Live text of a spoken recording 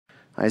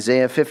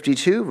Isaiah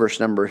 52, verse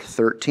number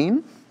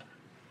 13.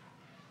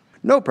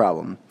 No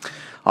problem.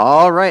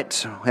 All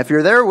right. If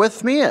you're there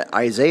with me,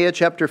 Isaiah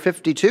chapter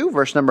 52,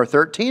 verse number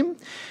 13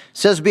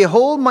 says,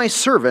 "Behold, my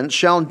servant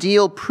shall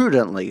deal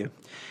prudently.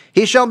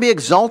 He shall be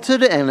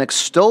exalted and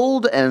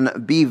extolled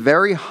and be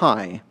very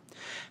high.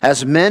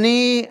 As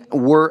many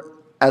were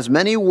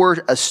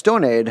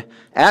astonished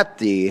at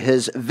thee.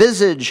 His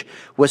visage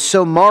was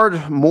so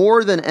marred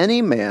more than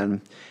any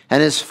man,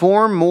 and his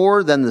form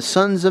more than the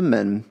sons of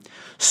men.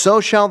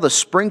 So shall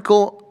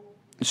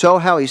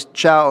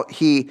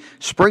he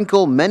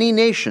sprinkle many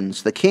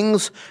nations. The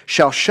kings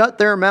shall shut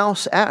their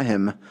mouths at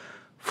him.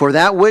 For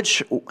that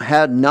which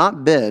had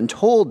not been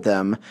told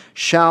them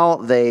shall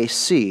they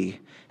see,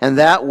 and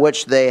that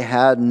which they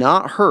had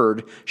not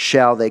heard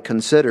shall they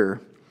consider.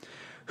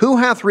 Who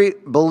hath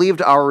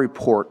believed our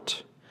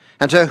report?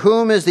 And to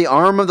whom is the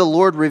arm of the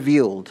Lord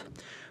revealed?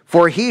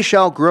 For he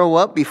shall grow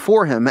up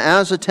before him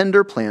as a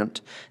tender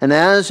plant, and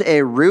as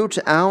a root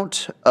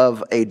out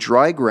of a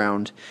dry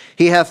ground.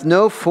 He hath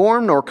no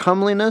form nor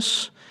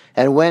comeliness,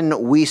 and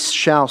when we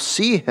shall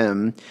see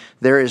him,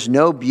 there is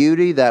no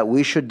beauty that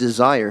we should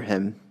desire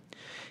him.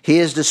 He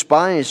is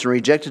despised and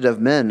rejected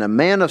of men, a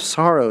man of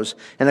sorrows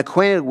and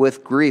acquainted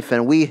with grief,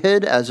 and we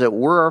hid as it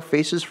were our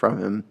faces from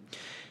him.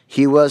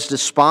 He was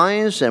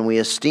despised, and we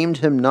esteemed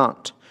him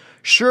not.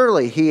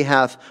 Surely he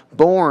hath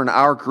borne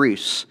our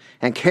griefs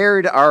and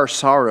carried our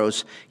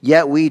sorrows,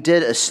 yet we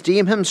did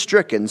esteem him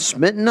stricken,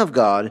 smitten of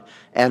God,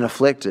 and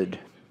afflicted.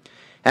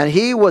 And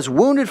he was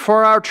wounded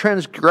for our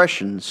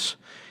transgressions.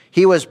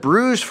 He was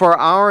bruised for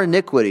our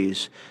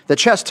iniquities. The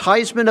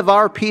chastisement of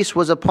our peace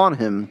was upon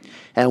him,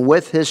 and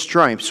with his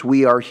stripes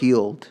we are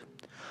healed.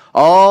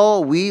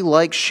 All we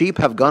like sheep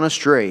have gone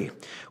astray.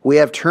 We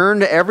have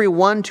turned every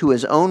one to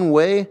his own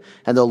way,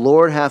 and the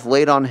Lord hath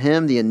laid on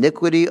him the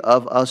iniquity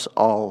of us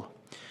all.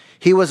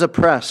 He was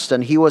oppressed,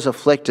 and he was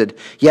afflicted,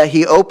 yet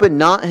he opened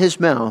not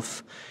his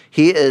mouth.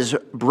 He is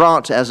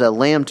brought as a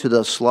lamb to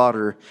the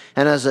slaughter,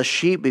 and as a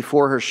sheep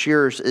before her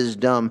shearers is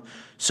dumb,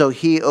 so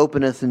he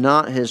openeth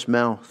not his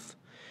mouth.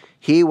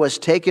 He was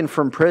taken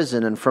from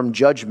prison and from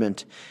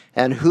judgment,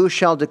 and who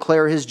shall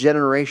declare his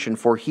generation?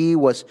 For he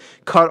was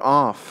cut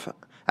off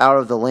out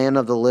of the land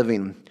of the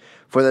living.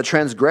 For the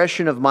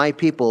transgression of my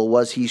people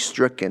was he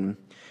stricken.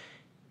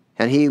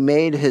 And he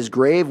made his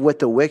grave with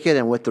the wicked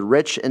and with the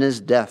rich in his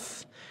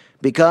death,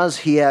 because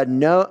he had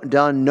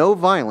done no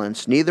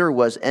violence, neither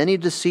was any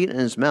deceit in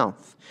his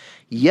mouth.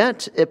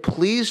 Yet it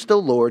pleased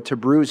the Lord to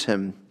bruise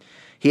him.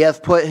 He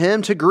hath put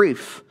him to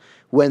grief.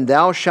 When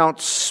thou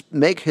shalt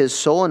make his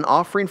soul an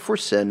offering for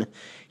sin,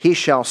 he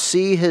shall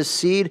see his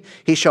seed,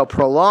 he shall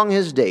prolong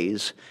his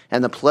days,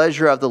 and the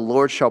pleasure of the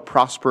Lord shall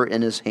prosper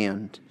in his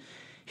hand.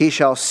 He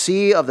shall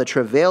see of the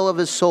travail of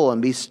his soul,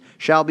 and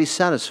shall be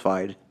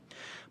satisfied.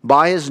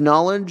 By his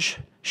knowledge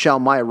shall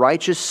my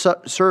righteous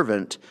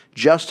servant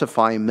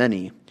justify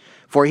many,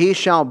 for he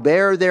shall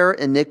bear their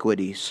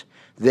iniquities.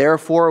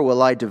 Therefore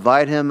will I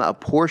divide him a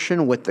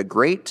portion with the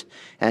great,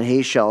 and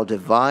he shall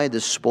divide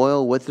the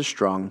spoil with the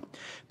strong,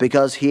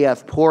 because he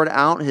hath poured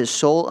out his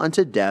soul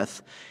unto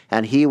death,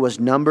 and he was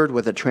numbered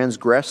with the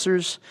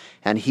transgressors,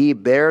 and he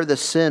bare the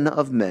sin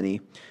of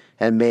many,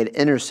 and made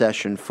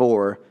intercession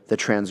for the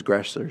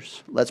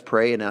transgressors." Let's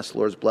pray and ask the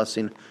Lord's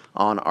blessing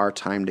on our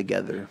time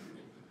together.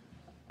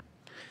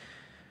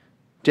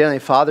 Dear Heavenly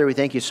Father, we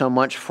thank you so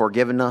much for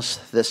giving us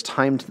this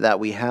time that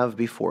we have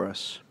before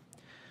us.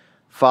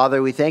 Father,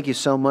 we thank you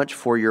so much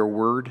for your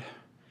word.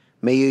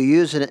 May you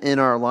use it in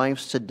our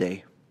lives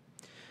today.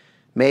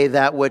 May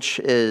that which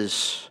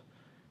is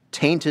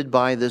tainted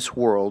by this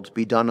world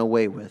be done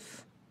away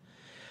with.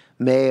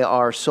 May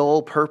our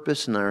sole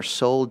purpose and our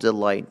sole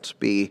delight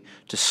be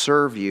to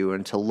serve you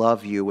and to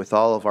love you with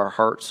all of our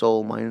heart,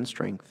 soul, mind, and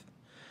strength.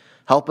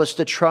 Help us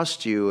to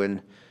trust you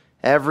in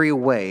every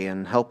way,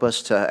 and help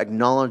us to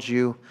acknowledge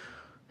you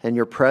and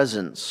your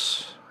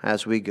presence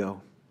as we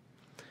go.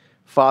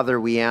 Father,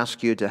 we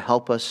ask you to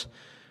help us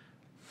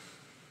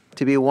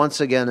to be once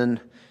again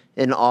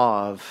in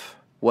awe of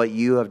what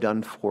you have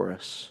done for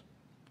us.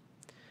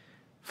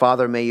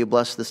 Father, may you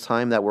bless this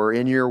time that we're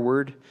in your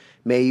word.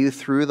 May you,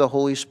 through the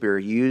Holy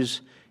Spirit, use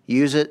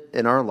it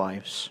in our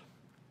lives.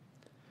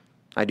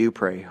 I do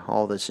pray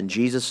all this in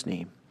Jesus'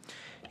 name.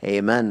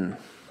 Amen.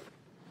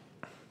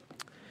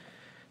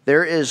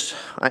 There is,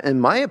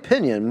 in my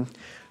opinion,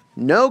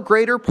 no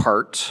greater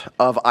part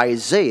of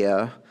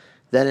Isaiah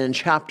than in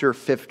chapter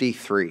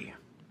 53.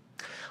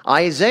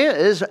 Isaiah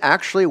is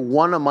actually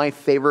one of my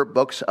favorite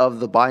books of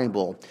the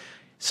Bible.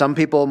 Some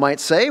people might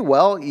say,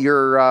 well,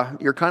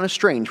 you're kind of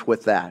strange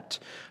with that.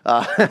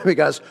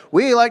 Because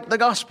we like the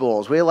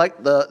Gospels, we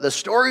like the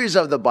stories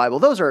of the Bible.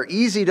 Those are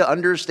easy to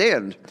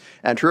understand.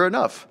 And true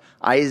enough,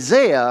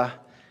 Isaiah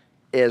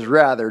is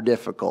rather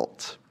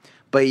difficult.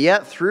 But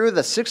yet through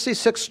the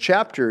 66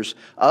 chapters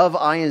of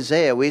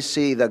Isaiah, we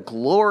see the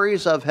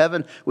glories of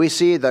heaven. We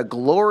see the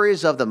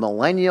glories of the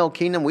millennial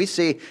kingdom. We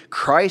see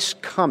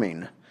Christ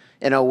coming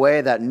in a way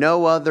that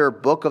no other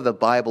book of the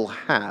Bible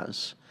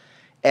has.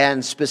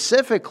 And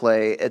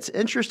specifically, it's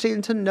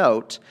interesting to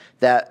note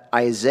that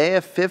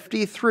Isaiah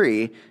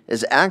 53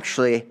 is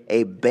actually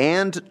a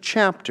banned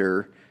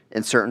chapter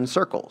in certain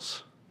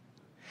circles.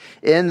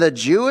 In the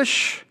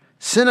Jewish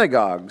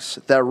synagogues,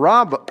 the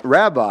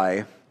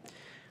rabbi,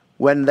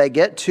 when they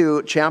get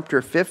to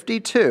chapter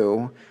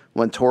 52,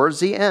 when towards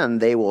the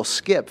end, they will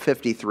skip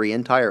 53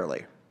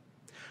 entirely.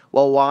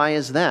 Well, why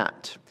is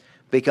that?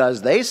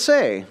 Because they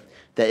say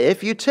that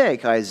if you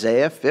take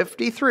Isaiah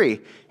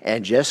 53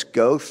 and just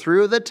go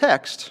through the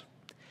text,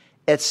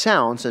 it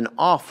sounds an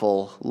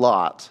awful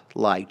lot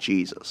like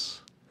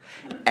Jesus.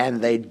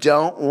 And they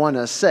don't want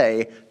to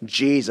say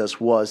Jesus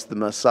was the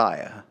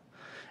Messiah.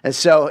 And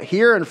so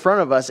here in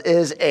front of us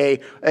is a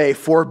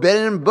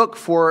forbidden book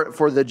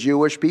for the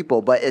Jewish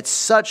people, but it's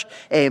such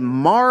a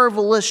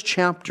marvelous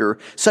chapter,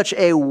 such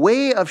a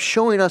way of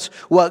showing us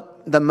what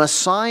the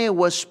Messiah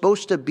was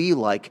supposed to be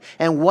like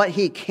and what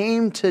he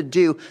came to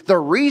do. The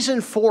reason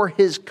for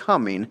his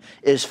coming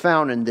is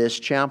found in this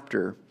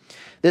chapter.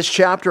 This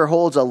chapter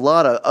holds a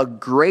lot of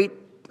great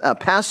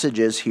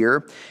passages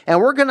here, and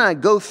we're going to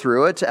go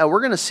through it. We're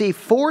going to see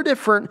 4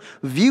 different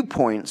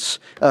viewpoints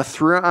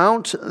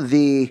throughout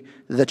the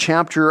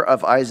chapter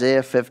of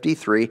Isaiah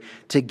 53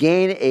 to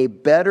gain a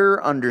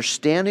better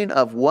understanding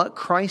of what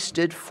Christ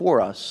did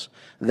for us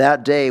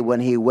that day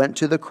when he went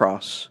to the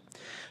cross,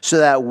 so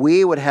that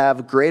we would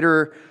have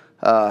greater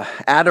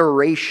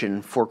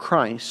adoration for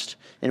Christ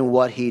and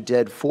what he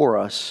did for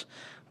us,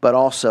 but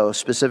also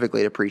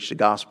specifically to preach the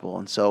gospel.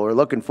 And so we're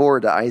looking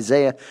forward to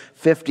Isaiah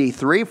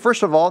 53.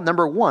 First of all,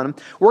 number 1,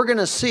 we're going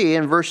to see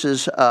in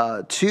verses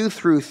 2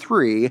 through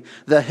 3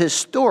 the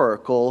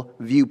historical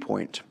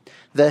viewpoint.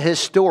 The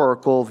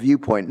historical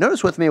viewpoint.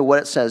 Notice with me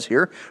what it says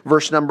here,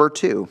 verse number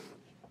 2.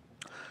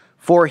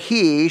 For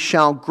he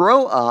shall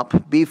grow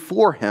up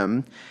before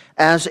him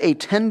as a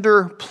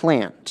tender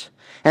plant,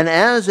 and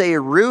as a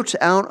root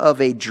out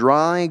of a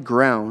dry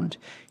ground.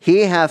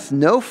 He hath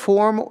no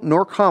form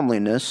nor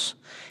comeliness,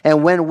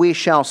 and when we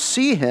shall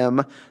see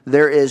him,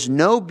 there is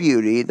no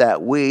beauty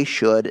that we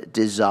should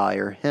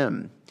desire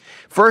him.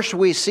 First,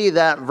 we see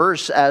that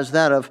verse as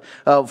that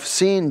of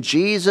seeing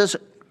Jesus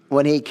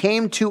when he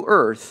came to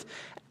earth.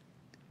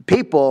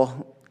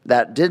 People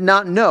that did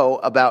not know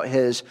about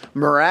his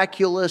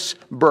miraculous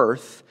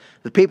birth,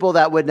 the people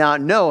that would not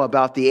know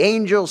about the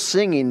angels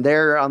singing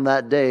there on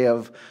that day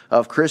of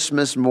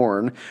Christmas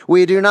morn.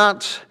 We do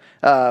not,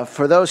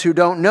 for those who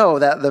don't know,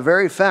 that the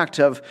very fact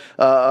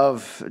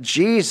of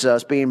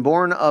Jesus being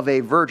born of a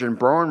virgin,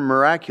 born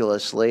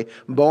miraculously,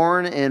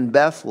 born in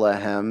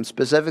Bethlehem,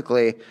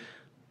 specifically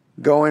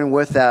going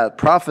with that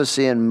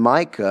prophecy in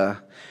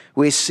Micah,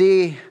 we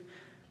see,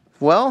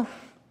 well,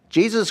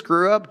 Jesus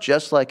grew up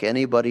just like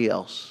anybody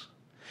else.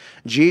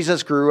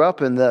 Jesus grew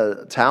up in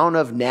the town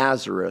of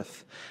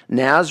Nazareth.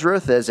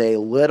 Nazareth is a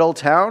little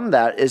town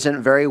that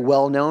isn't very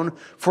well known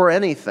for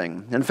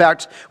anything. In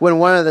fact, when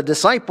one of the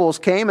disciples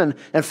came and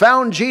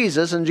found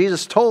Jesus, and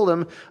Jesus told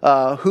him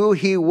who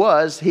he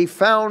was, he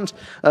found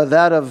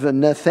that of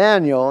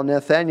Nathanael.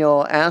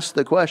 Nathanael asked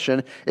the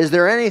question, is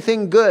there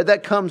anything good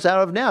that comes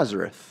out of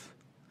Nazareth?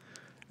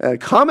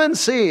 Come and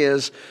see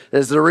is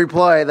the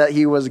reply that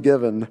he was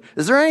given.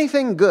 Is there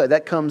anything good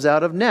that comes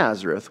out of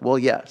Nazareth? Well,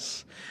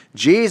 yes.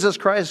 Jesus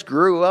Christ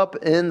grew up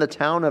in the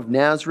town of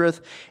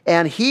Nazareth,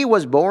 and he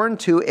was born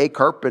to a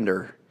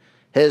carpenter.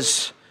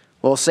 His,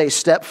 we'll say,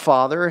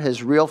 stepfather,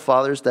 his real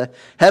father is the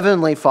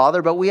heavenly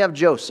Father, but we have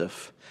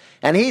Joseph.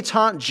 And he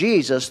taught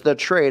Jesus the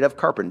trade of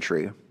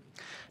carpentry.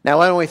 Now,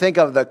 when we think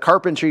of the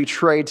carpentry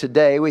trade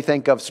today, we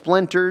think of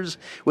splinters,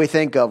 we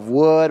think of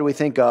wood, we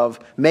think of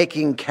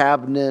making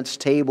cabinets,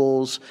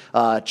 tables,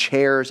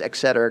 chairs,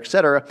 etc.,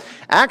 etc.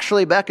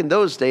 Actually, back in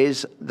those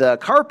days, the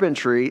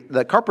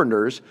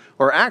carpenters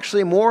were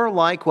actually more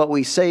like what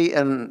we say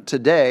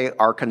today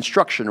are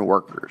construction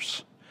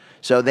workers.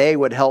 So they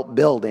would help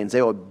buildings.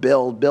 They would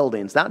build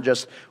buildings, not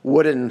just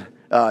wooden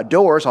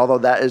doors, although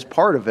that is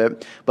part of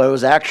it, but it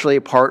was actually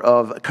part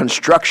of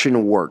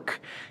construction work.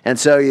 And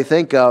so you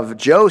think of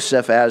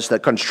Joseph as the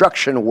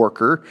construction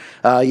worker.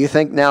 You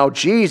think now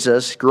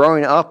Jesus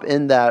growing up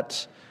in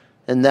that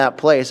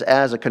place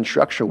as a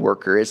construction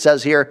worker. It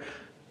says here,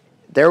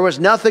 there was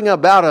nothing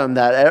about him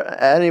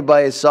that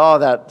anybody saw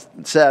that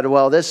said,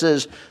 well, this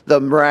is the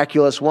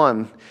miraculous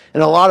one. In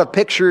a lot of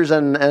pictures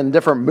and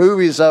different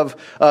movies of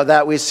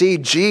that we see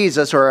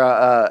Jesus, or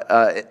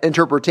a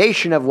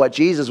interpretation of what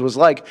Jesus was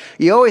like,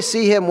 you always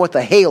see him with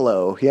a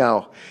halo. You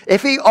know,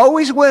 if he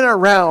always went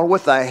around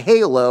with a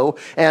halo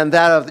and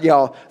that of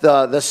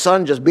the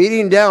sun just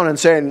beating down and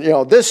saying,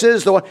 this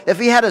is the one. If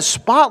he had a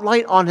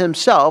spotlight on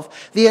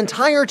himself the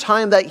entire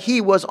time that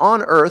he was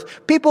on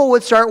earth, people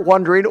would start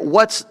wondering,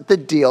 what's the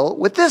deal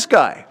with this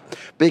guy?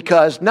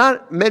 Because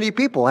not many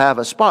people have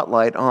a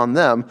spotlight on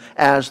them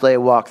as they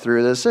walk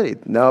through the city.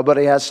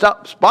 Nobody has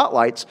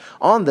spotlights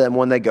on them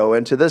when they go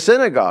into the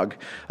synagogue.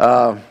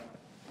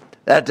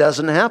 That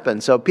doesn't happen.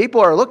 So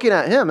people are looking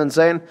at him and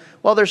saying,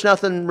 well, there's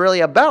nothing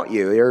really about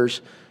you.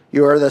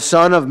 You are the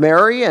son of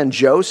Mary and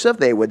Joseph,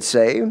 they would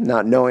say,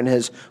 not knowing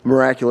his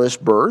miraculous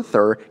birth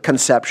or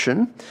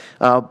conception.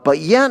 But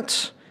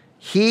yet,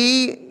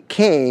 he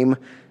came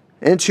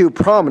into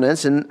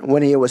prominence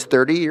when he was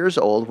 30 years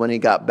old, when he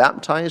got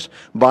baptized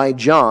by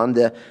John.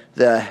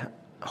 The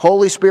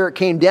Holy Spirit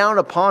came down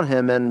upon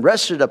him and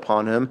rested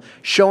upon him,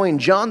 showing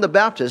John the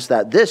Baptist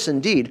that this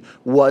indeed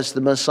was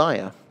the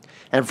Messiah.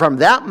 And from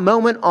that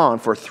moment on,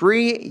 for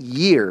 3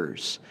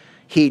 years,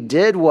 he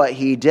did what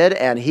he did,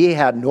 and he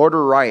had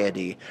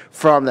notoriety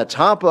from the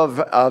top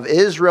of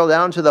Israel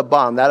down to the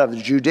bottom, that of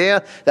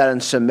Judea, that in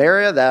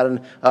Samaria, that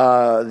in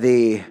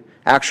the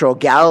actual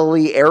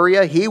Galilee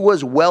area. He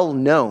was well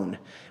known.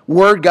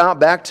 Word got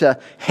back to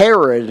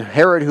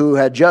Herod who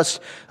had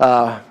just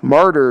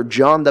martyred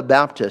John the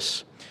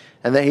Baptist.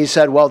 And then he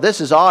said, well, this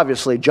is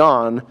obviously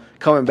John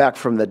coming back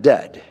from the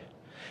dead.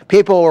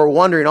 People were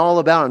wondering all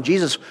about him.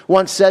 Jesus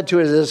once said to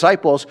his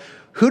disciples,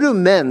 who do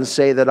men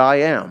say that I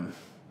am?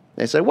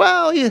 They said,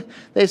 well,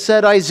 they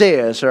said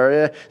Isaiah,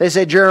 or they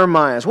say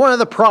Jeremiah, one of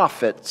the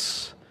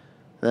prophets.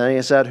 And then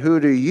he said, who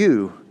do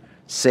you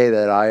say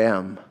that I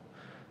am?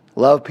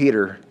 Love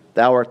Peter,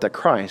 thou art the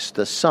Christ,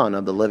 the Son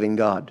of the living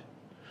God.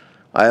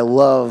 I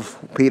love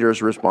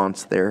Peter's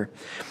response there.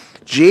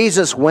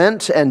 Jesus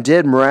went and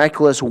did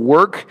miraculous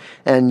work,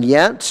 and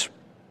yet,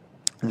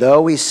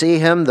 though we see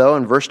him,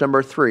 in verse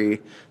number 3,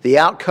 the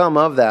outcome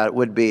of that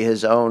would be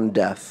his own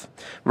death.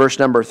 Verse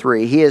number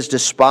 3, he is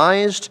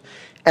despised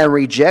and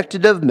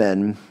rejected of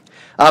men,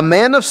 a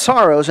man of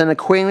sorrows and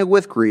acquainted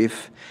with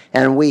grief,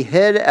 and we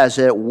hid as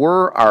it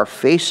were our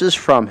faces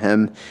from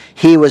him.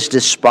 He was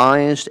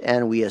despised,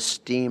 and we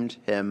esteemed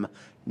him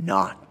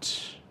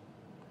not.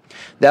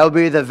 That would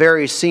be the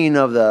very scene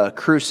of the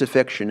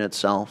crucifixion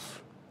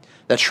itself,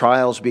 the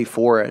trials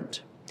before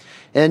it.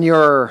 In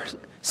your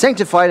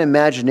sanctified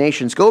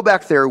imaginations, go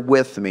back there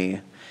with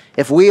me.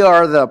 If we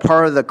are the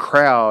part of the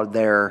crowd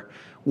there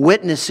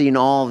witnessing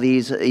all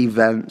these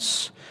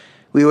events,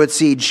 we would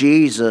see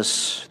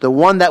Jesus, the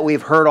one that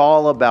we've heard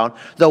all about,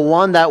 the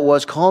one that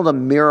was called a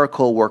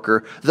miracle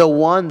worker, the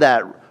one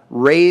that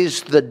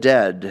raised the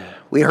dead.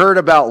 We heard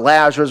about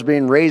Lazarus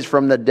being raised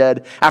from the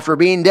dead after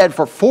being dead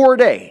for 4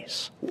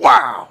 days.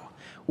 Wow!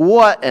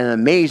 What an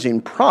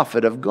amazing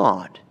prophet of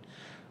God.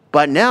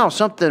 But now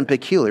something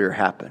peculiar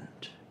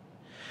happened.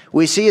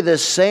 We see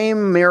this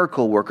same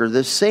miracle worker,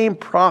 this same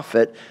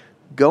prophet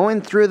going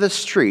through the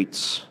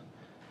streets,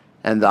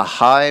 and the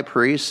high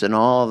priests and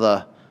all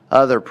the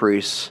other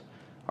priests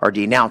are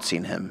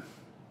denouncing him.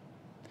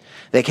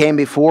 They came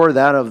before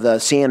that of the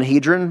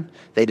Sanhedrin.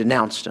 They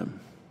denounced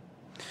him.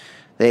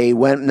 They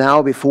went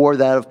now before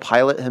that of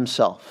Pilate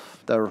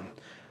himself, the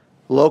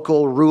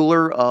local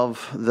ruler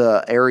of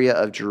the area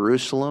of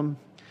Jerusalem.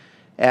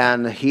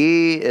 And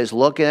he is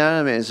looking at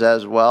him and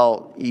says,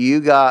 well, you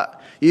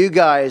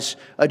guys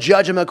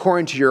judge him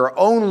according to your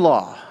own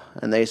law.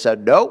 And they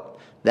said, nope,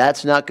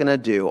 that's not going to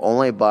do.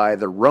 Only by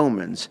the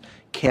Romans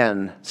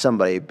can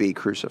somebody be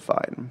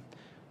crucified.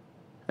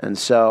 And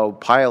so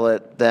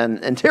Pilate then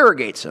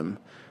interrogates him.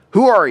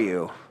 Who are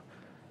you?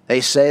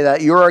 They say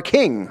that you're a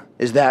king.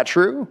 Is that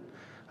true?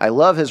 I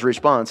love his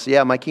response.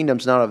 Yeah, my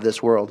kingdom's not of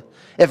this world.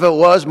 If it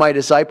was, my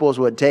disciples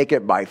would take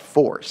it by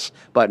force.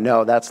 But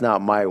no, that's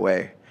not my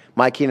way.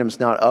 My kingdom's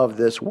not of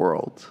this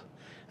world.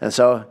 And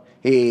so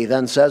he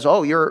then says,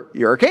 oh,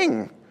 you're a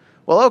king.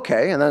 Well,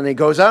 okay. And then he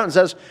goes out and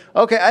says,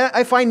 okay,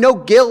 I find no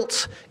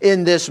guilt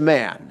in this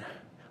man.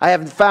 I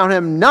have found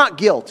him not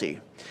guilty.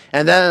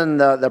 And then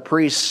the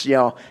priests,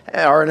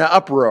 are in an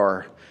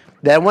uproar.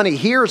 Then when he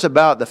hears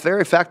about the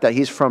very fact that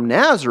he's from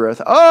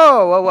Nazareth,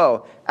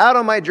 whoa, out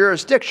of my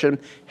jurisdiction,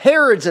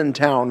 Herod's in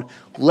town,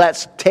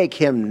 let's take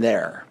him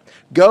there.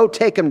 Go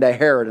take him to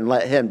Herod and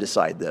let him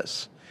decide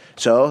this.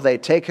 So they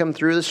take him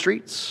through the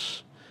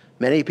streets.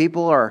 Many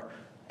people are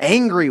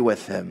angry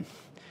with him,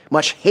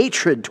 much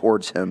hatred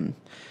towards him.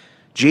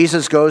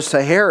 Jesus goes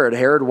to Herod.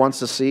 Herod wants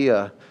to see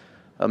a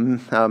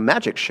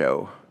magic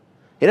show.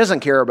 He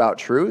doesn't care about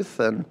truth,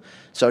 and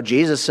so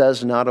Jesus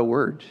says not a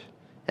word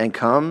and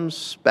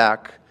comes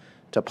back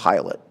to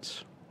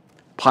Pilate.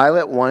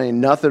 Pilate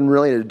wanting nothing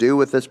really to do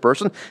with this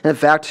person. In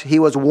fact, he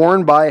was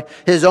warned by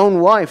his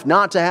own wife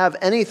not to have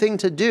anything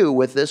to do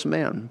with this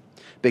man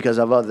because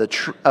of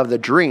the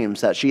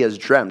dreams that she has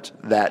dreamt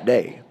that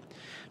day.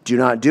 Do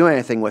not do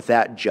anything with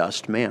that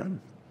just man.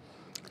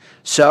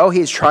 So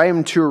he's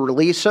trying to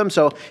release him.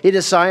 So he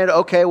decided,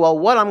 okay, well,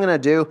 what I'm going to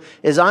do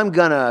is I'm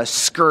going to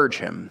scourge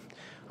him.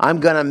 I'm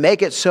going to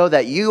make it so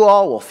that you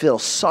all will feel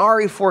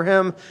sorry for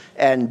him,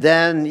 and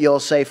then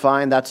you'll say,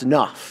 fine, that's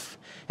enough.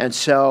 And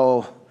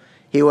so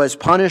he was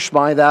punished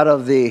by that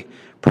of the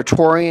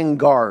Praetorian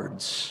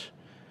guards.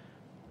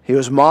 He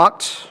was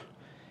mocked.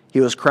 He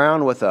was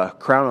crowned with a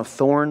crown of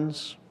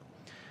thorns.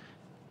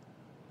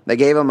 They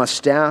gave him a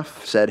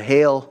staff, said,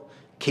 "Hail,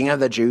 King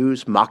of the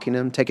Jews," mocking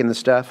him, taking the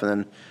staff, and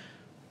then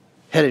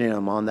hitting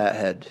him on that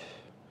head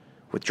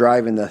with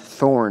driving the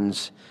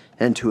thorns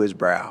into his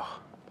brow.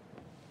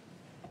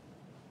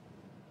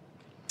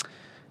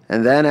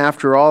 And then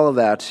after all of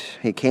that,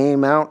 he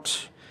came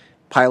out.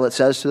 Pilate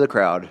says to the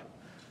crowd,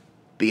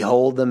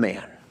 behold the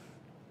man.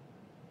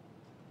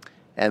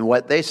 And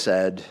what they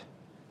said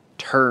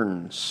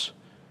turns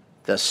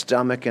the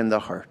stomach and the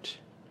heart.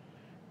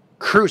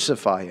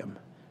 Crucify him.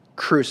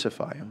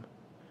 Crucify him.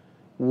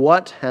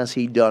 What has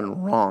he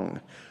done wrong?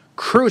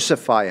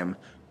 Crucify him.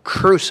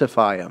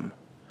 Crucify him.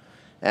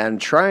 And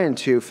trying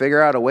to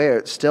figure out a way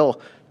still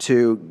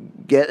to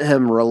get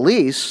him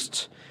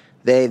released,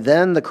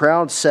 the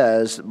crowd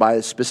says,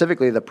 by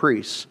specifically the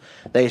priests,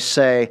 they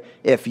say,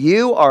 if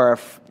you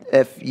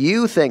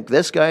think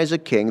this guy is a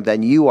king,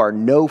 then you are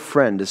no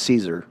friend to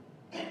Caesar.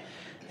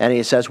 And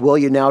he says, will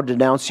you now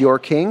denounce your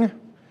king?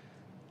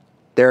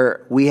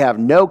 We have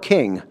no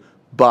king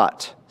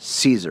but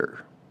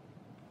Caesar.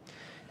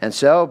 And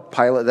so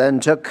Pilate then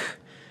took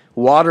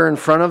water in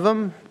front of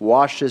him,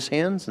 washed his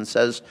hands, and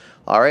says,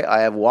 all right,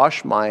 I have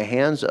washed my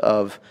hands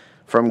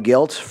from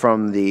guilt,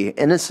 from the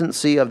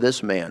innocency of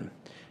this man.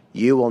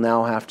 You will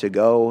now have to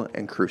go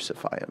and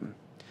crucify him.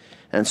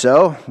 And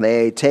so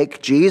they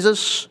take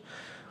Jesus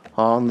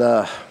on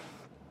the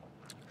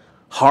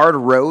hard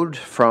road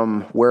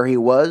from where he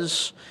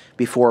was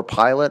before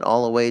Pilate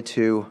all the way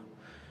to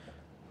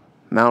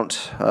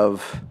Mount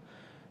of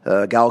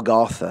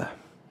Golgotha,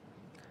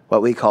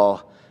 what we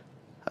call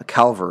a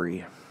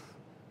Calvary.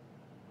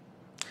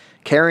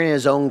 Carrying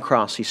his own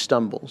cross, he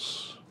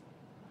stumbles.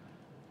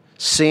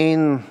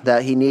 Seeing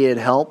that he needed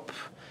help,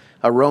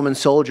 a Roman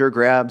soldier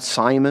grabbed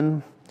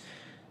Simon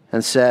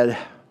and said,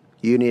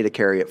 you need to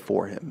carry it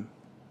for him.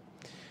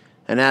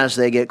 And as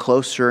they get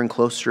closer and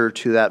closer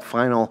to that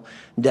final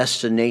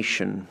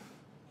destination,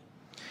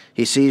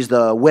 he sees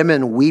the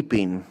women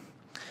weeping.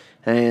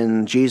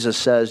 And Jesus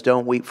says,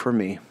 don't weep for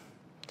me,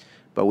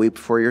 but weep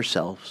for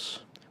yourselves.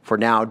 For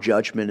now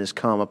judgment has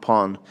come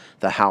upon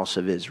the house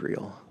of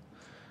Israel.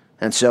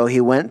 And so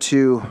he went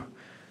to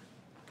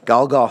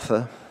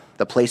Golgotha,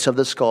 the place of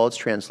the skull it's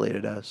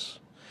translated as.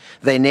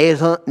 They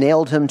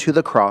nailed him to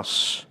the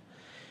cross.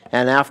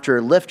 And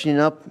after lifting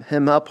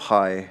him up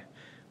high,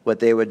 what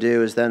they would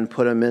do is then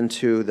put him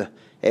into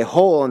a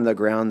hole in the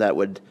ground that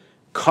would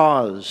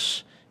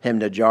cause him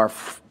to jar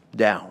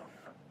down.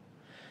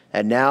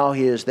 And now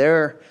he is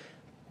there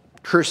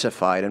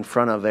crucified in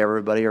front of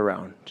everybody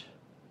around.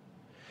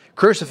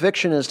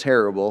 Crucifixion is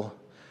terrible,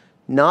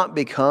 not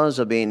because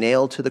of being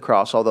nailed to the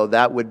cross, although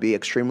that would be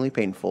extremely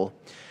painful,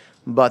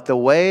 but the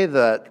way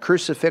that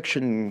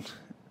crucifixion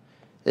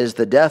is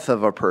the death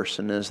of a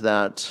person is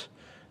that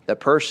the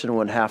person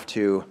would have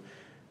to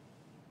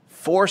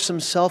force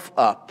himself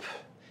up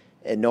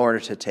in order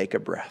to take a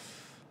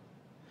breath.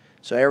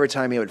 So every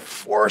time he would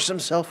force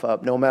himself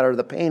up, no matter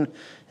the pain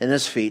in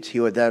his feet, he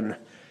would then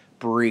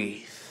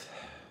breathe.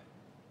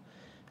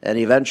 And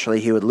eventually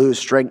he would lose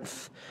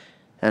strength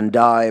and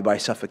die by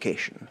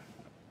suffocation.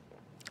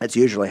 That's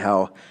usually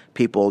how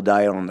people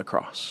die on the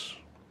cross.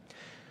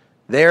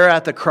 There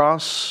at the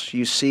cross,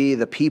 you see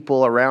the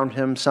people around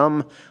him.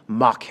 Some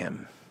mock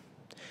him.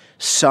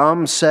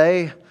 Some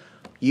say,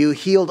 you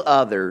healed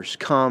others,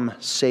 come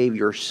save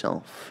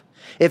yourself.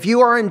 If you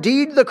are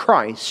indeed the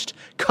Christ,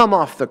 come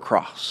off the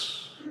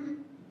cross.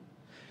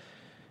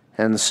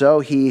 And so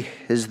he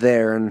is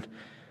there, and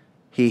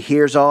he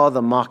hears all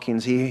the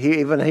mockings. He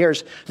even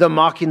hears the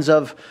mockings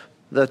of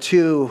the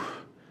two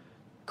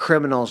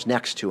criminals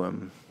next to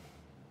him.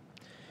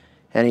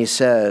 And he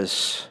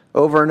says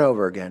over and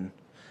over again,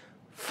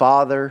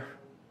 Father,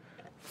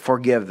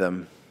 forgive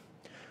them,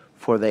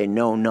 for they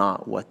know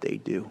not what they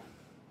do.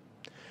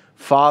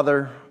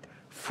 Father,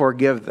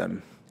 forgive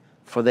them,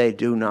 for they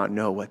do not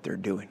know what they're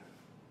doing.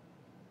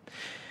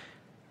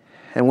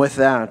 And with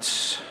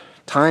that,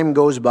 time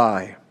goes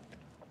by.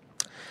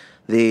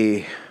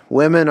 The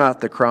women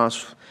at the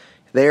cross,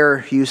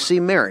 there you see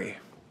Mary.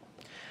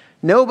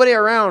 Nobody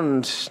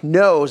around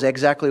knows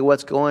exactly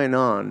what's going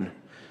on.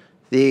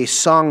 The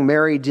song,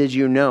 Mary, Did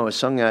You Know, is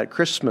sung at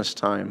Christmas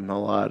time a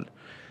lot.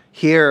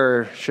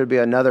 Here should be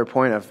another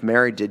point of,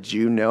 Mary, did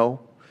you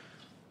know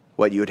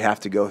what you would have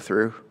to go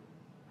through?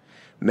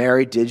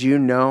 Mary, did you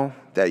know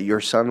that your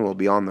son will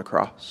be on the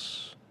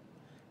cross,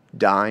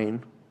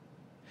 dying?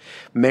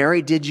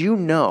 Mary, did you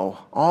know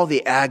all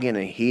the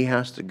agony he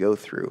has to go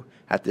through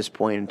at this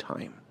point in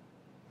time?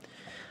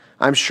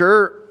 I'm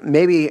sure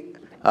maybe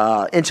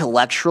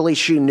intellectually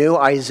she knew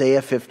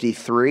Isaiah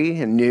 53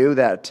 and knew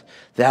that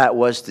that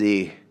was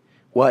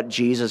what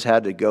Jesus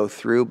had to go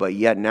through, but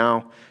yet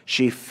now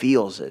she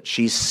feels it.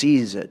 She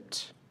sees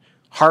it.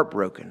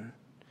 Heartbroken.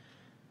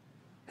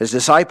 His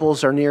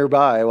disciples are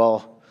nearby.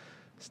 Well,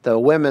 the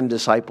women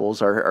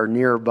disciples are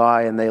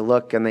nearby, and they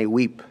look and they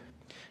weep.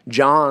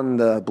 John,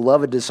 the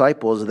beloved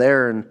disciple, is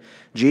there, and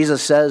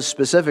Jesus says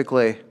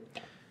specifically,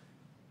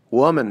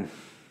 woman,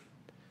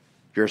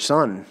 your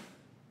son,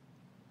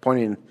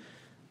 pointing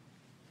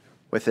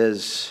with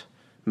his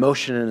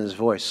motion in his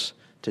voice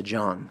to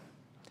John.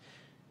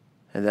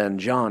 And then,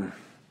 John,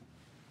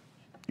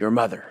 your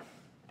mother.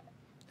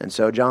 And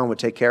so John would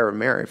take care of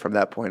Mary from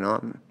that point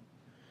on.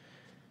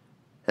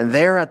 And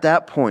there at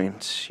that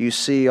point, you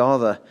see all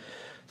the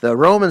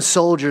Roman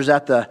soldiers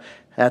at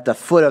the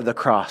foot of the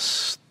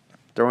cross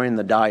throwing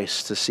the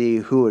dice to see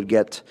who would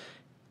get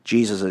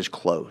Jesus'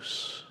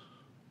 clothes,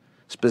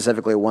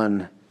 specifically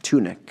one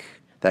tunic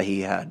that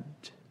he had.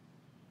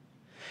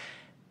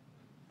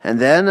 And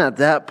then at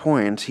that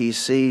point, he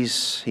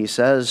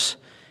says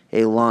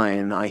a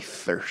line, "I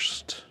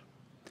thirst."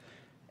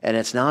 And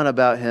it's not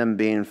about him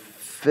being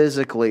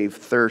physically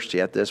thirsty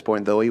at this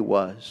point, though he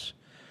was.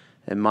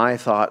 In my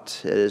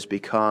thought, it is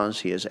because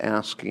he is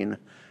asking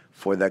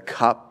for the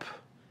cup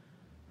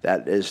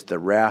that is the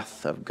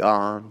wrath of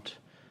God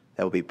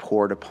that will be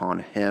poured upon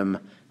him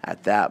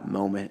at that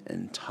moment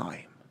in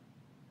time.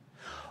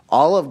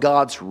 All of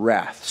God's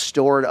wrath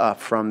stored up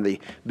from the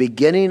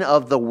beginning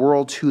of the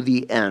world to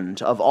the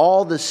end, of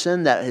all the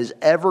sin that has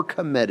ever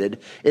committed,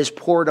 is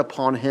poured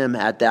upon him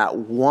at that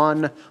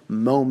one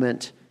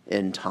moment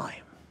in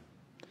time.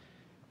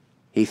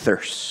 He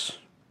thirsts.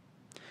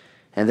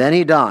 And then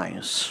he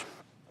dies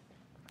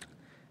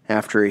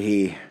after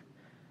he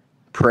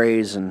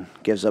prays and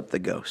gives up the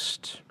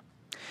ghost.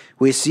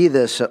 We see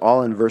this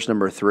all in verse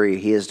number 3.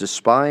 He is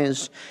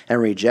despised and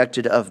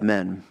rejected of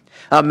men,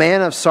 a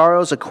man of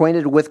sorrows,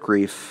 acquainted with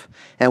grief,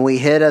 and we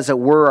hid, as it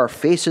were, our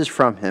faces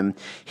from him.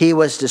 He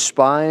was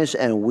despised,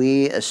 and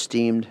we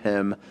esteemed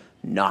him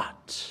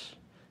not.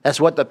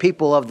 That's what the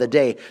people of the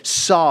day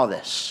saw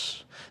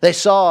this. They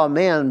saw a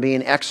man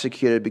being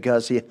executed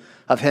because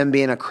of him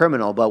being a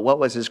criminal, but what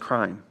was his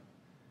crime?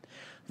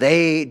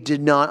 They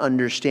did not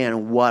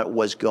understand what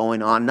was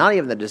going on. Not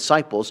even the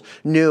disciples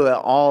knew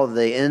all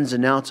the ins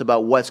and outs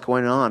about what's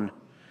going on.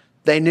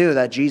 They knew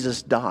that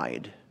Jesus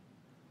died.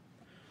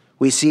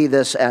 We see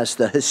this as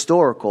the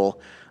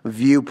historical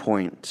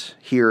viewpoint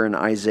here in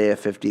Isaiah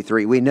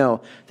 53. We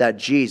know that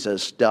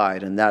Jesus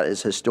died, and that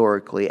is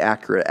historically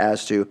accurate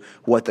as to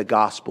what the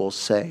Gospels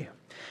say.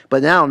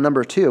 But now,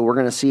 number 2, we're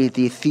going to see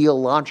the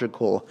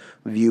theological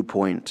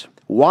viewpoint.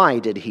 Why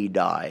did he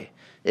die?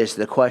 Is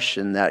the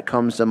question that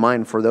comes to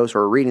mind for those who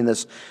are reading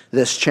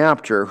this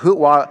chapter.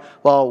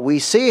 Well, we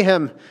see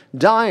him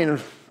dying,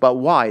 but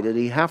why did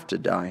he have to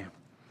die?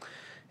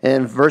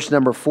 In verse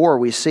number 4,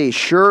 we see,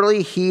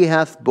 "Surely he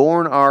hath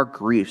borne our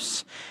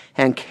griefs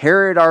and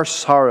carried our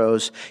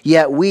sorrows,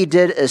 yet we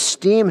did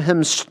esteem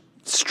him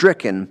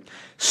stricken,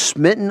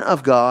 smitten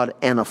of God,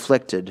 and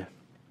afflicted.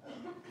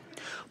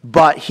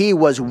 But he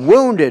was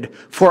wounded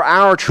for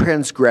our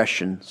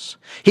transgressions.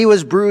 He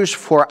was bruised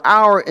for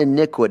our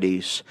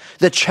iniquities.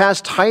 The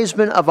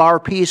chastisement of our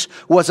peace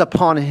was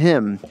upon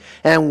him,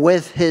 and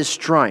with his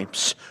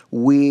stripes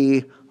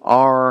we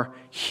are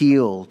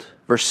healed."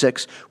 Verse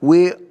 6,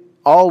 we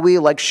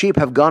like sheep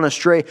have gone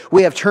astray.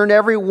 We have turned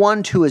every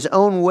one to his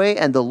own way,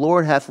 and the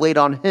Lord hath laid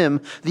on him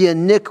the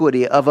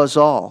iniquity of us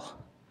all.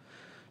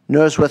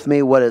 Notice with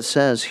me what it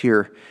says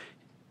here.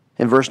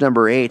 In verse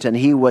number 8, "And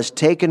he was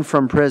taken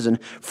from prison,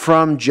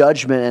 from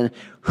judgment, and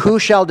who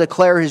shall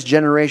declare his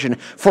generation?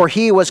 For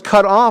he was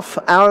cut off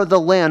out of the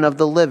land of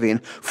the living.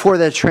 For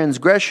the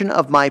transgression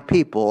of my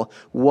people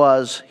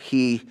was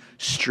he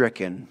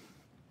stricken."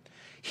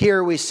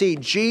 Here we see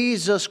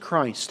Jesus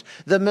Christ,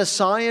 the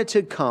Messiah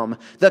to come,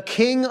 the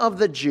King of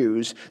the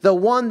Jews, the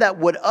one that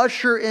would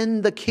usher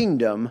in the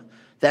kingdom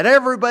that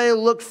everybody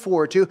looked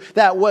forward to,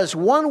 that was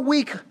 1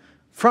 week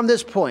from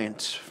this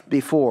point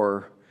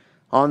before,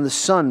 on the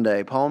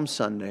Sunday, Palm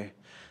Sunday,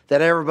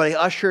 that everybody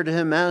ushered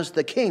him as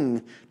the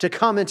king to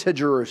come into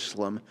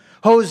Jerusalem.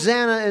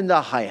 Hosanna in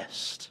the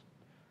highest.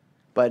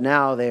 But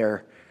now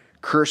they're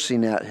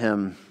cursing at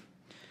him,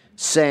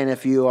 saying,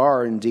 "If you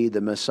are indeed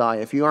the Messiah,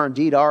 if you are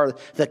indeed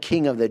the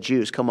King of the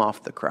Jews, come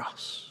off the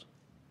cross."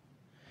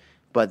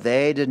 But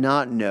they did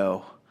not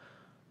know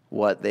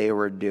what they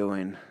were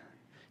doing.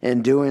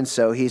 In doing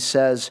so, he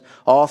says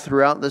all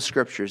throughout the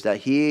scriptures that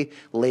he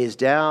lays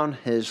down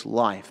his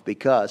life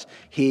because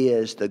he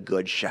is the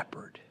good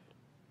shepherd.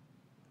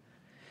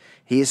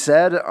 He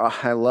said,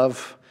 I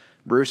love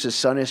Bruce's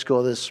Sunday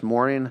school this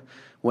morning,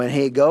 when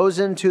he goes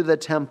into the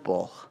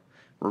temple,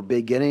 or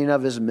beginning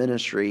of his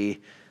ministry, he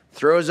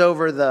throws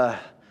over the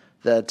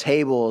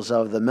tables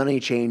of the money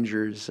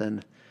changers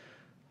and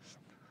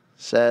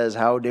says,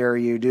 "How dare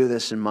you do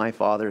this in my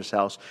Father's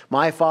house?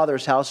 My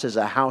Father's house is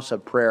a house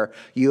of prayer.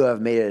 You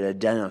have made it a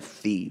den of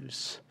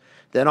thieves."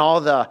 Then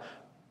all the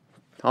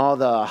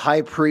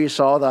high priests,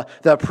 all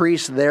the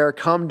priests there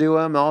come to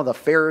him, all the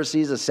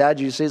Pharisees, the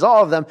Sadducees,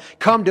 all of them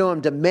come to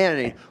him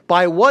demanding,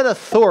 "By what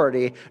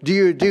authority do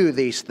you do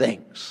these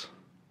things?"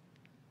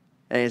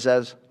 And he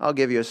says, "I'll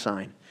give you a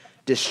sign.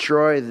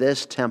 Destroy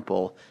this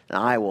temple, and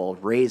I will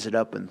raise it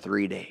up in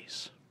 3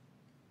 days."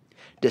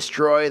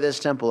 Destroy this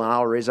temple and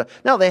I'll raise it up.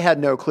 Now, they had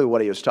no clue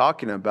what he was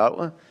talking about.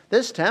 Well,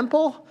 this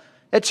temple?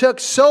 It took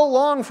so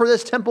long for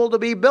this temple to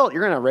be built.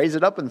 You're going to raise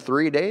it up in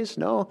 3 days?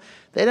 No,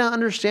 they didn't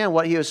understand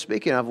what he was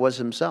speaking of was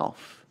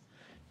himself.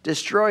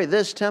 Destroy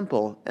this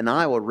temple and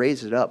I will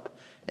raise it up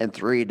in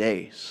 3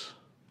 days.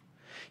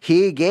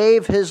 He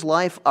gave his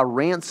life a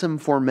ransom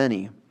for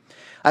many.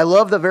 I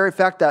love the very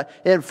fact that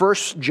in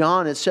 1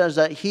 John it says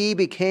that he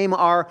became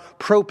our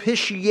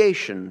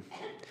propitiation.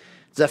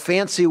 It's a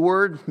fancy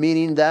word,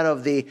 meaning that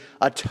of the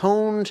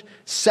atoned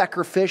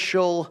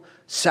sacrificial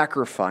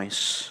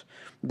sacrifice.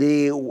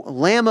 the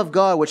Lamb of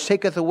God, which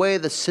taketh away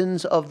the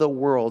sins of the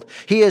world.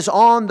 He is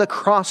on the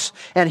cross,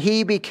 and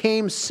he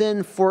became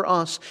sin for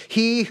us.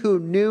 He who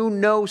knew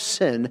no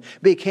sin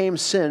became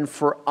sin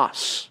for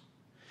us.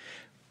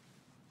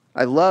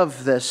 I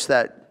love this,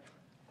 that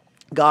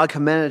God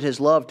commended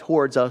his love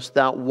towards us,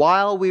 that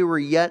while we were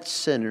yet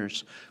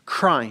sinners,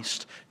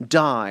 Christ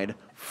died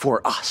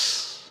for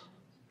us.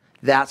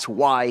 That's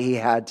why he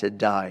had to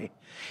die.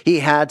 He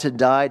had to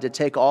die to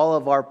take all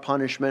of our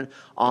punishment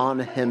on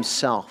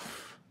himself.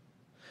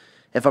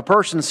 If a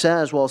person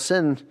says, well,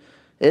 sin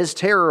is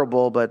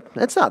terrible, but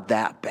it's not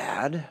that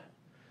bad,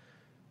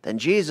 then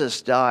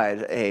Jesus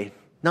died a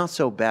not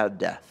so bad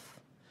death.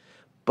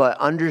 But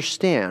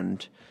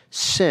understand,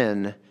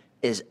 sin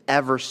is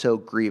ever so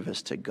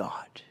grievous to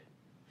God.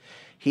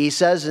 He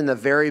says in the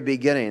very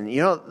beginning,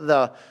 you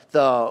know,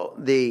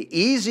 the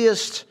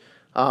easiest,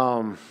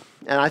 and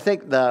I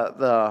think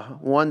the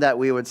one that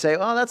we would say,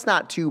 oh, that's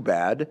not too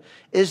bad,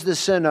 is the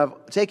sin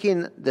of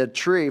taking the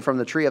tree from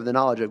the tree of the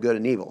knowledge of good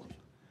and evil.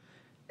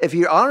 If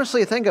you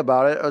honestly think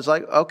about it, it's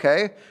like,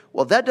 okay,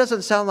 well, that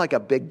doesn't sound like a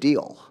big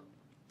deal.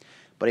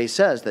 But he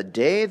says, the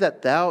day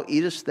that thou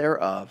eatest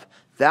thereof,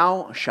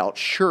 thou shalt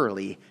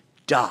surely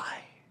die.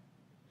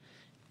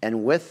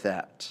 And with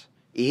that,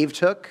 Eve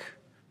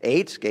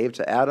ate, gave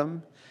to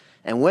Adam,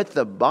 and with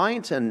the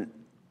bite and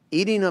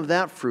eating of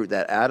that fruit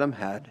that Adam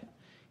had,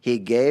 he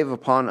gave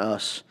upon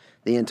us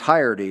the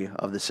entirety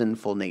of the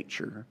sinful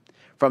nature.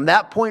 From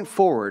that point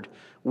forward,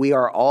 we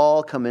are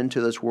all come into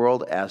this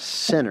world as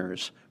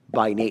sinners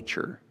by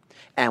nature,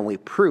 and we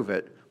prove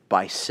it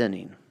by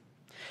sinning.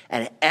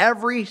 And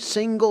every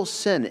single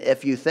sin,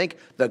 if you think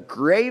the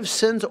grave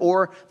sins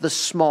or the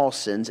small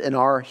sins in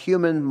our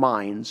human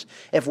minds,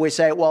 if we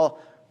say, well,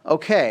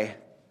 okay,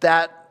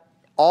 that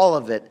all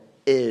of it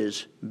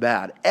is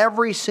bad.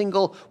 Every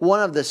single one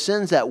of the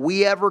sins that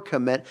we ever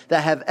commit,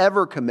 that have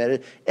ever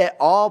committed, it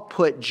all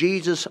put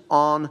Jesus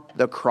on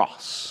the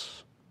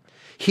cross.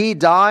 He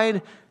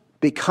died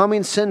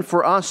becoming sin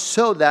for us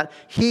so that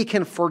he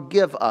can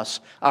forgive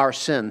us our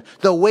sin.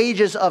 The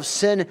wages of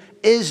sin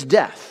is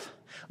death,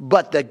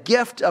 but the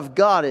gift of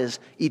God is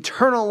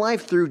eternal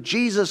life through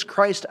Jesus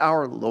Christ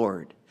our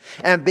Lord.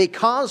 And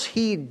because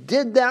he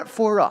did that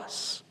for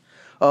us,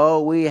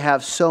 oh, we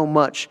have so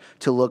much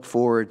to look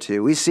forward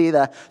to. We see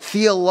the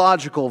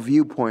theological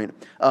viewpoint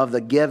of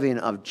the giving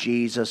of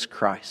Jesus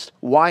Christ.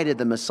 Why did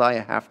the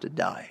Messiah have to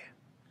die?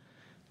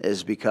 It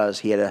is because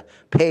he had to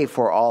pay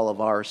for all of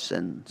our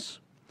sins.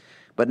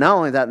 But not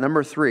only that,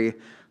 number 3,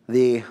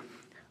 the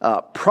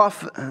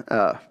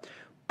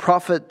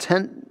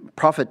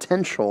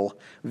prophetiential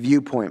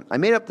viewpoint. I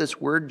made up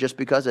this word just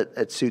because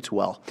it suits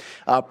well.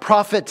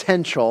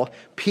 Prophetiential,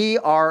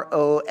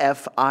 P-R-O-F-I-T,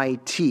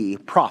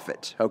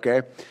 prophet,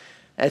 okay?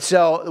 And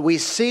so we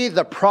see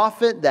the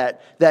prophet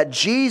that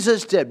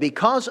Jesus did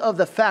because of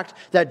the fact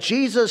that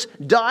Jesus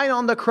died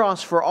on the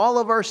cross for all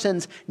of our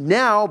sins.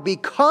 Now,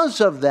 because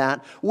of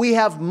that, we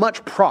have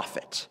much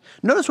profit.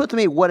 Notice with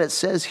me what it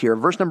says here,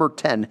 verse number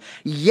 10.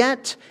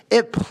 Yet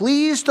it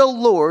pleased the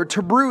Lord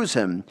to bruise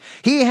him.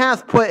 He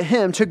hath put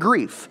him to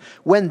grief.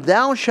 When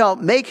thou shalt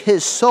make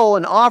his soul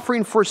an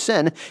offering for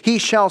sin, he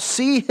shall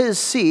see his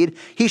seed,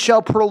 he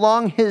shall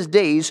prolong his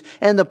days,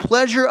 and the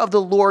pleasure of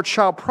the Lord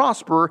shall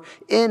prosper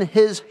in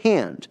his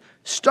hand.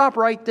 Stop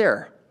right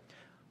there.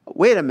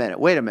 Wait a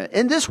minute.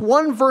 In this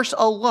one verse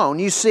alone,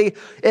 you see,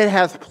 it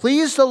hath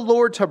pleased the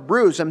Lord to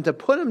bruise him, to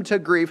put him to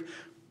grief,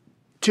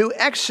 to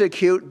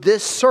execute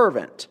this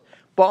servant.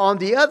 But on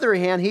the other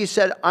hand, he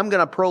said, I'm going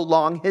to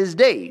prolong his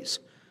days.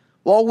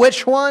 Well,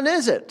 which one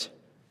is it?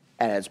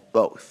 And it's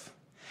both.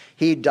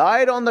 He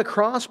died on the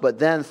cross, but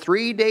then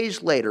 3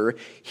 days later,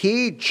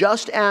 he,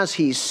 just as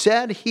he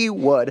said he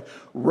would,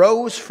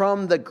 rose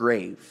from the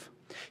grave.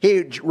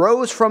 He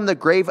rose from the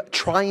grave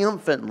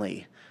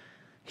triumphantly.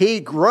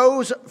 He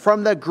rose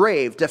from the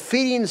grave,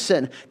 defeating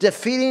sin,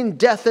 defeating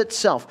death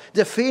itself,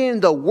 defeating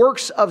the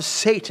works of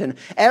Satan.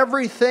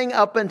 Everything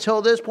up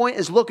until this point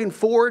is looking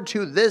forward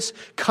to this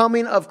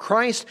coming of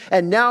Christ.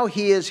 And now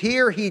he is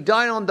here. He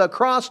died on the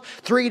cross.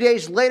 3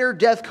 days later,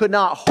 death could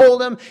not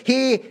hold him.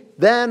 He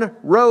then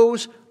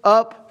rose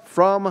up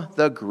from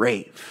the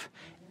grave.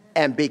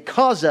 And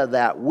because of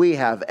that, we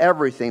have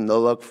everything to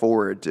look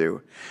forward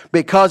to.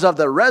 Because of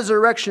the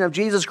resurrection of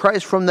Jesus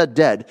Christ from the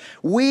dead,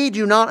 we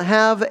do not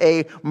have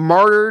a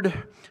martyred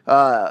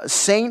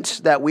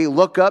saint that we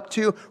look up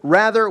to.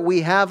 Rather,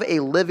 we have a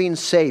living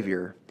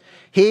Savior.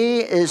 He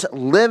is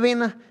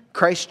living.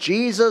 Christ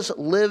Jesus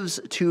lives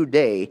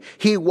today.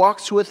 He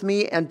walks with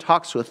me and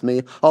talks with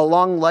me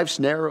along life's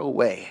narrow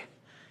way.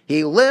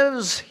 He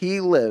lives,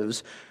 he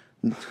lives.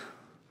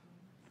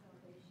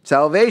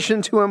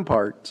 Salvation to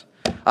impart.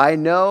 I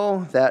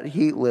know that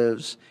he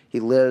lives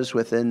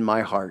within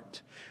my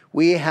heart.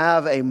 We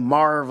have a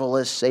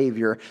marvelous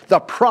Savior, the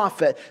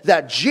prophet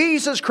that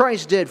Jesus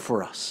Christ did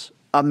for us.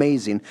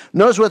 Amazing.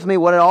 Notice with me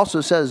what it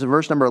also says in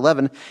verse number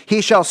 11.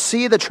 He shall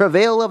see the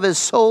travail of his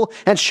soul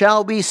and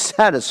shall be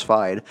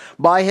satisfied.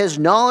 By his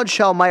knowledge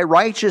shall my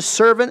righteous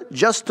servant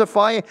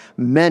justify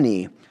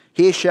many.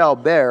 He shall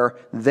bear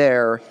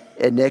their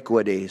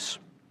iniquities.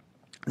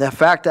 The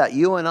fact that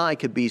you and I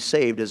could be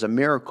saved is a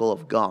miracle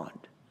of God.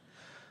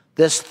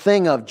 This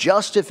thing of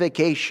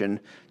justification,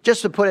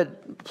 just to put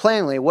it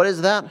plainly, what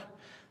is that?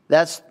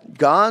 That's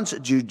God's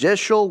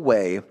judicial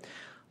way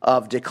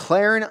of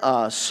declaring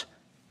us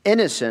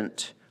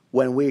innocent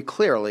when we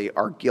clearly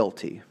are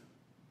guilty.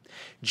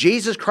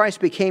 Jesus Christ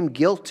became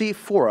guilty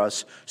for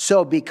us,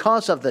 so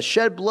because of the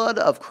shed blood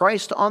of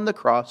Christ on the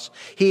cross,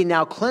 he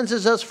now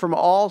cleanses us from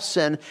all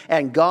sin,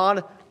 and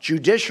God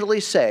judicially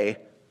say,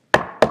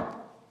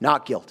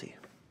 not guilty.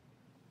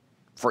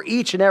 For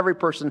each and every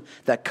person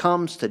that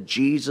comes to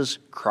Jesus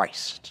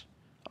Christ.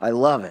 I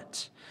love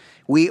it.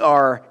 We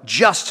are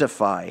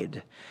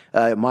justified.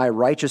 My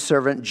righteous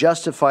servant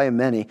justify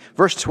many.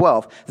 Verse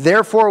 12,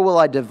 therefore will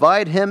I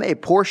divide him a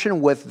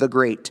portion with the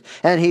great,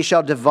 and he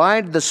shall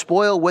divide the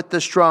spoil with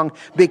the strong,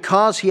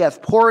 because he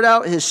hath poured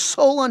out his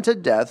soul unto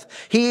death.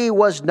 He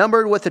was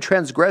numbered with the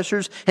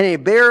transgressors, and he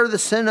bare the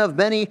sin of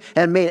many,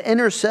 and made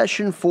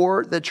intercession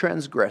for the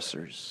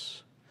transgressors.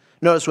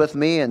 Notice with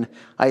me in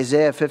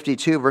Isaiah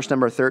 52, verse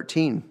number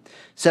 13. It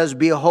says,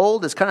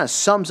 behold, this kind of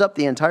sums up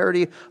the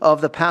entirety of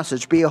the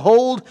passage.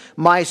 Behold,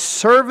 my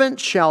servant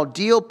shall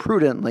deal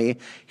prudently.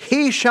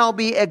 He shall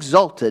be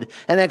exalted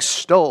and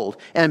extolled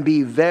and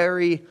be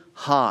very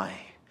high.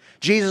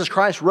 Jesus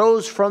Christ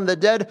rose from the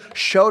dead,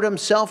 showed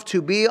himself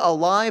to be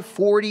alive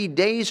 40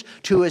 days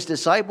to his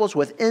disciples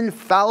with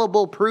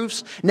infallible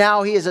proofs.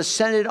 Now he is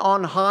ascended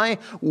on high,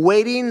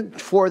 waiting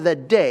for the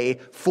day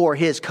for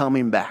his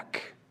coming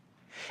back.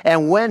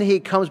 And when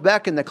he comes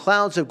back in the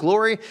clouds of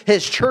glory,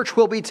 his church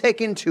will be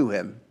taken to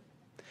him.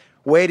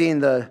 Waiting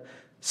the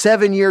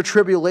 7-year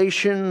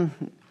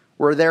tribulation,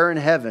 we're there in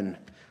heaven,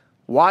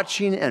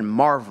 watching and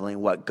marveling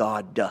what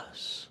God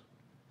does.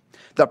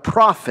 The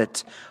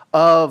profit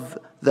of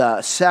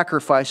the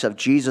sacrifice of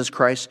Jesus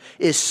Christ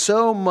is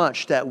so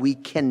much that we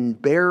can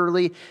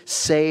barely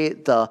say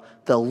the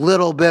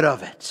little bit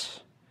of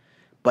it.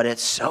 But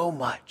it's so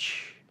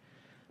much.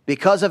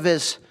 Because of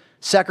his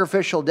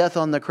sacrificial death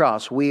on the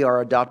cross, we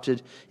are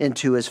adopted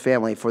into his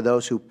family for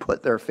those who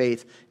put their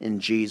faith in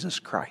Jesus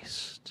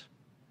Christ.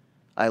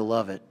 I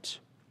love it.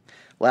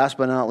 Last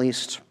but not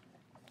least,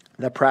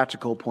 the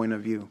practical point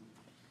of view.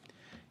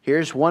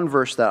 Here's one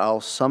verse that I'll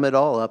sum it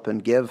all up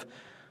and give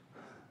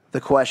the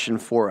question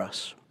for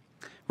us.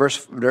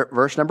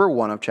 Verse number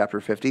 1 of chapter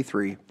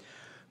 53.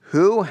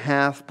 Who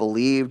hath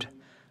believed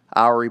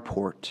our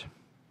report?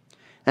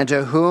 And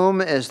to whom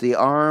is the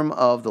arm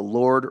of the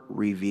Lord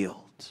revealed?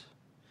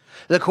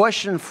 The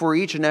question for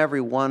each and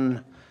every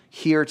one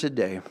here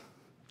today,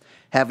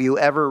 have you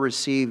ever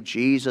received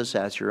Jesus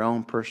as your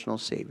own personal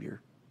Savior?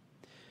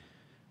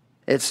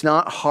 It's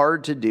not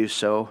hard to do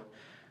so.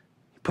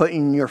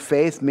 Putting your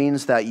faith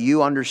means that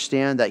you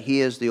understand that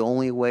he is the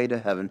only way to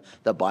heaven.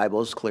 The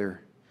Bible is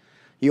clear.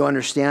 You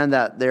understand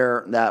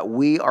that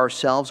we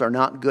ourselves are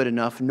not good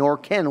enough, nor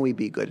can we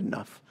be good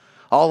enough.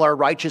 All our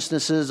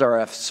righteousnesses are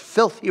as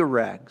filthy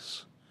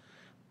rags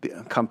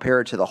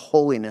compared to the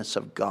holiness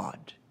of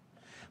God.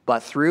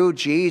 But through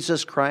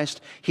Jesus Christ,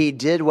 he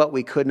did what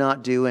we could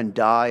not do and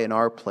die in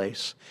our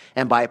place.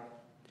 And by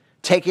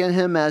taking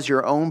him as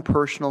your own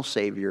personal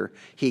Savior,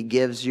 he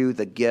gives you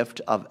the gift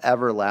of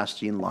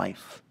everlasting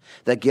life,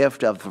 the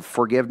gift of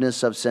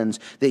forgiveness of sins,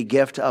 the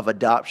gift of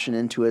adoption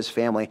into his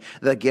family,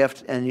 the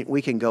gift, and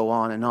we can go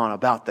on and on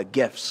about the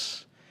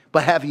gifts.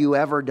 But have you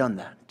ever done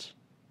that?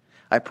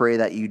 I pray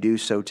that you do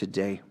so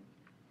today.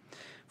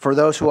 For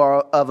those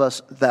of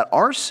us that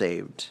are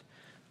saved,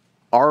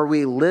 are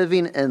we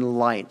living in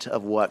light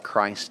of what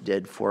Christ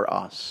did for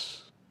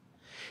us?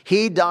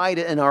 He died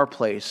in our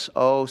place.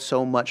 Oh,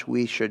 so much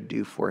we should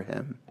do for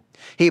him.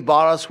 He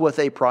bought us with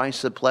a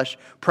price, the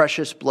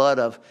precious blood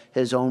of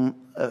his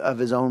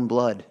own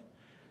blood.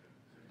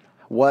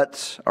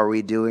 What are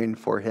we doing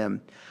for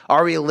him?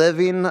 Are we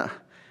living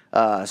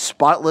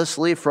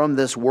spotlessly from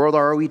this world,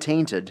 or are we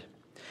tainted?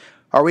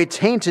 Are we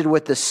tainted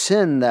with the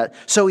sin that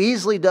so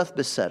easily doth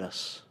beset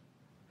us?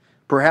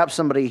 Perhaps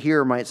somebody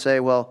here might say,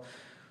 well,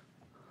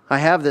 I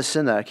have this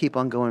sin that I keep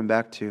on going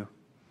back to.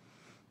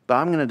 But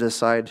I'm going to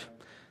decide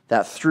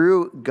that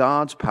through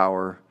God's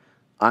power,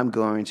 I'm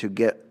going to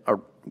get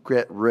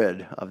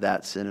rid of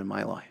that sin in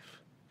my life.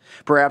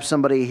 Perhaps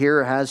somebody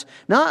here has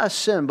not a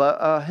sin, but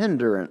a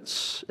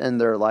hindrance in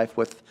their life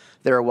with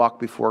their walk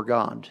before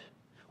God.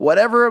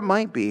 Whatever it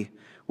might be,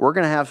 we're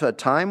going to have a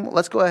time.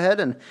 Let's go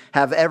ahead and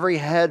have every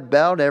head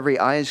bowed, every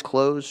eyes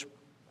closed.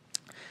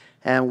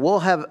 And we'll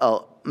have a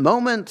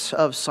moment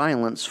of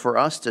silence for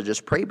us to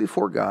just pray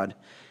before God.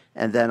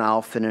 And then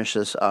I'll finish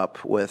this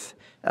up with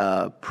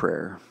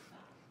prayer.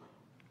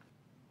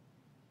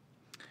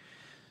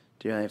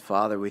 Dear Heavenly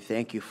Father, we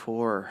thank you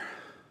for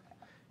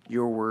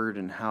your word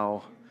and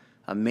how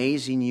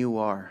amazing you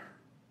are.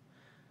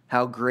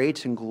 How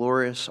great and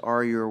glorious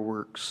are your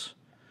works.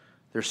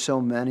 There's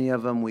so many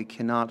of them we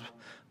cannot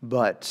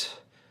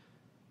but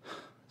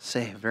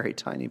say a very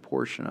tiny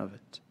portion of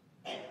it.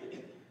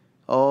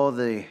 All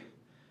the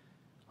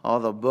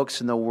books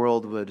in the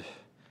world would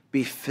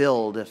be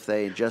filled if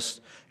they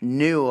just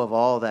knew of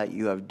all that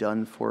you have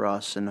done for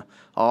us and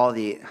all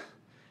the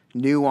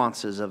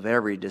nuances of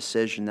every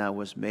decision that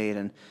was made,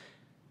 and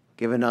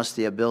given us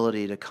the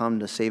ability to come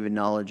to saving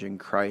knowledge in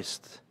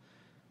Christ,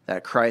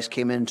 that Christ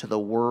came into the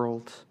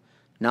world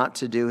not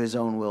to do his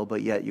own will,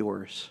 but yet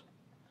yours.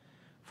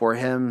 For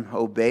him,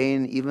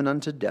 obeying even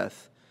unto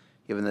death,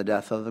 even the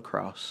death of the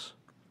cross,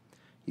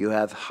 you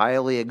have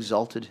highly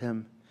exalted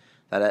him,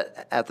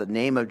 that at the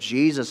name of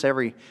Jesus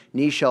every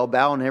knee shall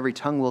bow and every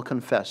tongue will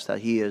confess that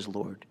he is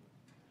Lord.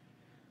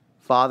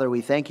 Father,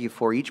 we thank you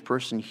for each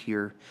person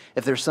here.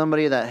 If there's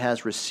somebody that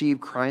has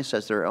received Christ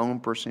as their own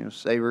personal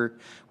Savior,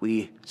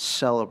 we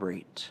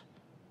celebrate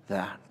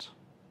that.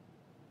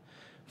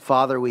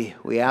 Father,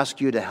 we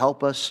ask you to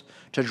help us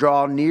to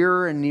draw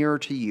nearer and nearer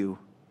to you.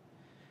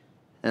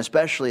 And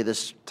especially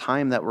this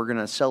time that we're going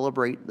to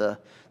celebrate the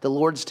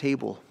Lord's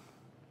table.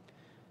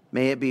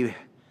 May it be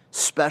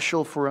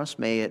special for us.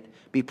 May it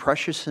be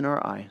precious in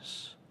our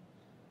eyes.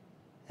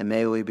 And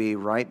may we be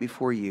right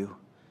before you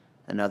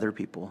and other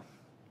people.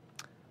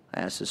 I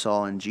ask this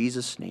all in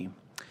Jesus' name.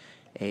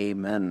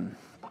 Amen.